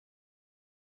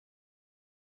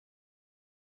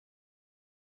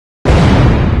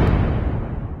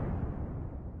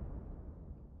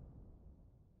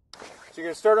So you're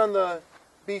going to start on the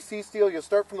BC steel. You'll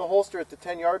start from the holster at the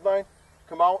 10-yard line.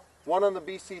 Come out, one on the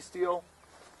BC steel,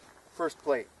 first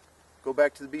plate. Go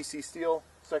back to the BC steel,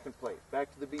 second plate. Back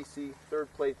to the BC,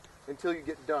 third plate, until you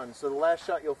get done. So the last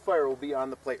shot you'll fire will be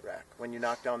on the plate rack when you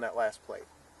knock down that last plate.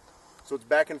 So it's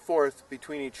back and forth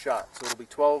between each shot. So it'll be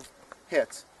 12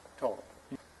 hits total.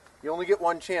 You only get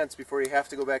one chance before you have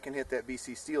to go back and hit that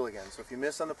BC steel again. So if you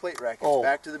miss on the plate rack, it's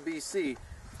back to the BC.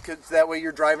 Because that way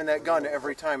you're driving that gun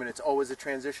every time, and it's always a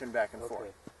transition back and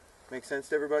forth. Make sense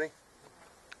to everybody?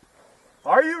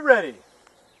 Are you ready?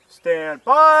 Stand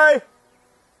by!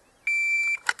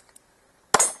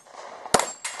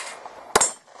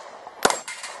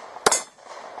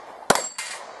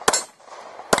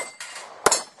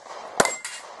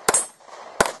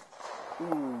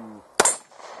 Ooh.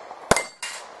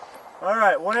 All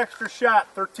right, one extra shot,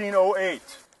 1308.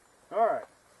 All right,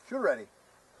 you're ready.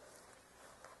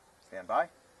 Stand by.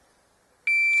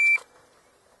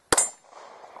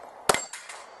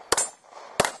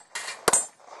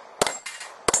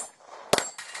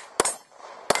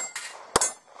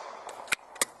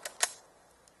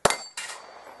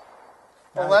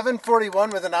 Nice.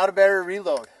 11:41 with an out of battery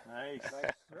reload. Nice.